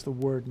Jesus is the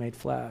Word made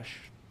flesh.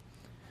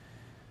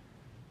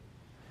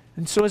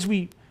 And so as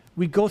we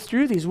go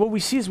through these, what we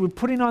see is we're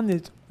putting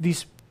on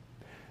these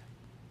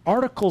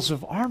articles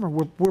of armor.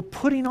 We're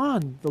putting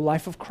on the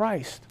life of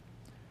Christ.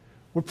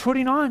 We're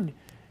putting on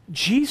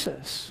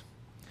Jesus.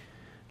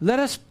 Let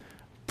us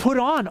put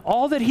on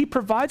all that he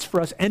provides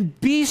for us and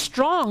be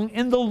strong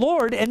in the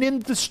Lord and in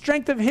the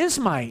strength of his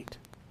might.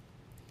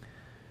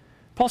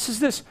 Paul says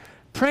this,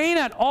 praying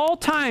at all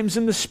times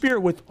in the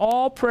Spirit with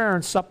all prayer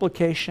and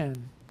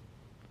supplication.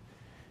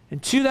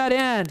 And to that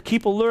end,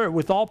 keep alert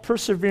with all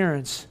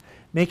perseverance,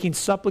 making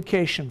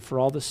supplication for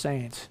all the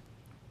saints.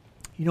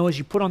 As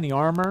you put on the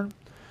armor,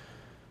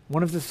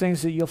 one of the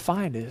things that you'll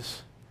find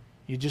is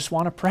you just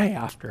want to pray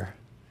after.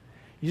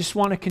 You just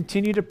want to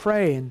continue to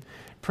pray and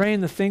pray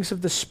in the things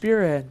of the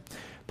Spirit.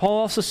 Paul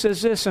also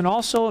says this, and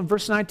also in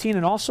verse 19,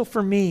 and also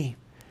for me,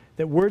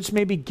 that words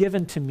may be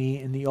given to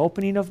me in the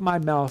opening of my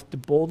mouth to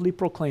boldly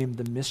proclaim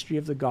the mystery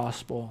of the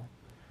gospel,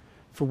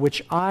 for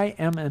which I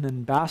am an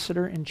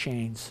ambassador in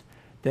chains,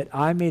 that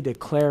I may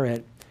declare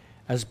it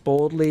as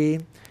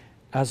boldly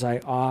as I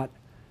ought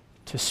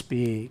to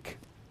speak.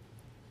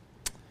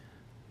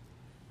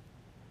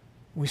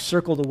 We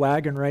circled the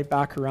wagon right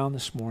back around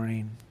this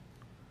morning.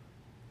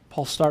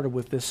 Paul started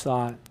with this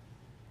thought.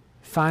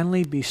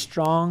 Finally, be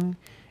strong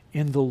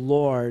in the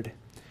Lord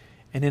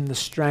and in the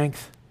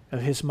strength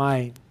of his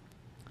might.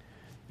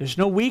 There's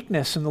no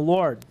weakness in the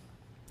Lord.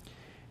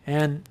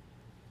 And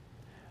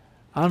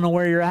I don't know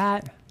where you're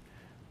at,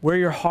 where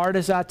your heart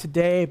is at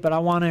today, but I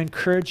want to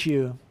encourage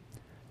you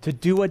to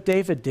do what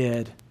David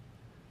did.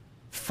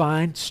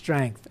 Find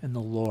strength in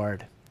the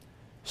Lord.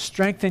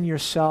 Strengthen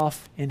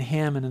yourself in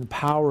him and in the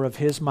power of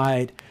his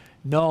might.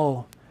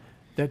 Know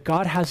that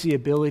God has the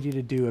ability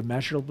to do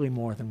immeasurably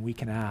more than we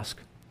can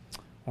ask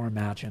or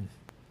imagine.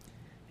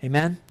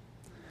 Amen?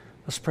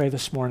 Let's pray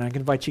this morning. I'm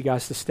going to invite you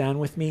guys to stand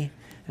with me,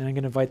 and I'm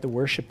going to invite the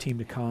worship team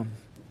to come.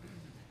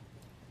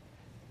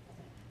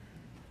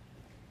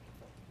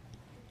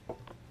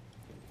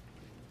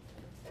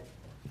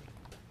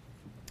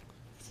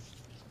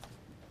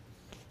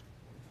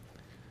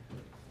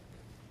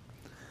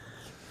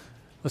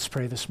 Let's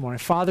pray this morning.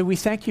 Father, we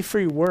thank you for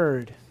your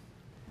word.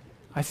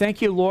 I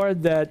thank you,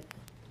 Lord, that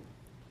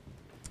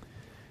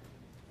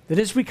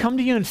as we come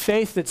to you in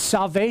faith, that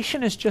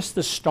salvation is just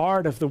the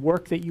start of the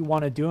work that you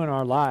want to do in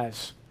our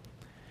lives.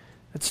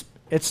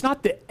 It's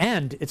not the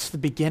end, it's the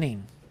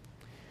beginning.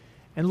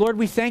 And Lord,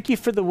 we thank you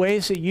for the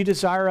ways that you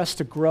desire us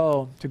to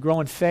grow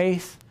in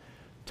faith,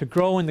 to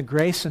grow in the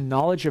grace and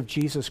knowledge of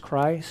Jesus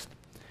Christ.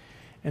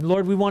 And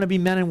Lord, we want to be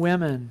men and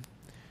women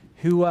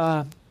who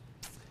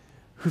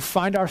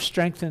find our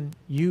strength in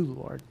you,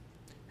 Lord,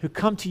 who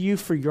come to you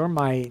for your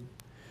might,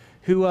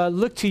 who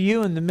look to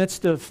you in the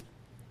midst of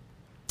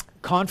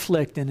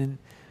conflict and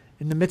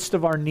in the midst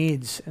of our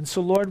needs. And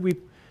so, Lord,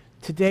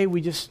 today we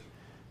just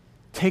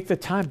take the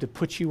time to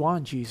put you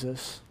on,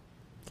 Jesus,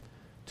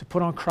 to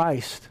put on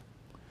Christ,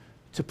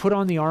 to put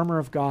on the armor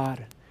of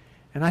God.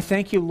 And I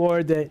thank you,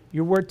 Lord, that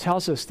your word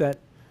tells us that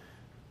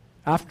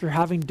after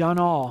having done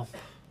all,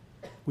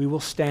 we will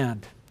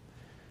stand.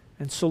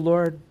 And so,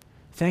 Lord,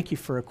 thank you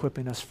for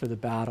equipping us for the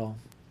battle.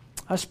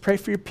 I just pray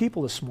for your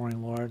people this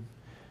morning, Lord.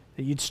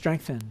 that you'd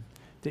strengthen,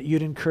 that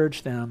you'd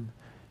encourage them,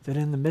 that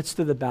in the midst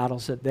of the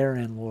battles that they're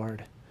in,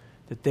 Lord,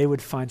 that they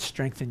would find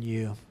strength in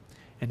you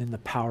and in the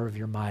power of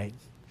your might.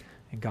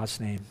 In God's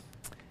name,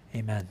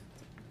 amen.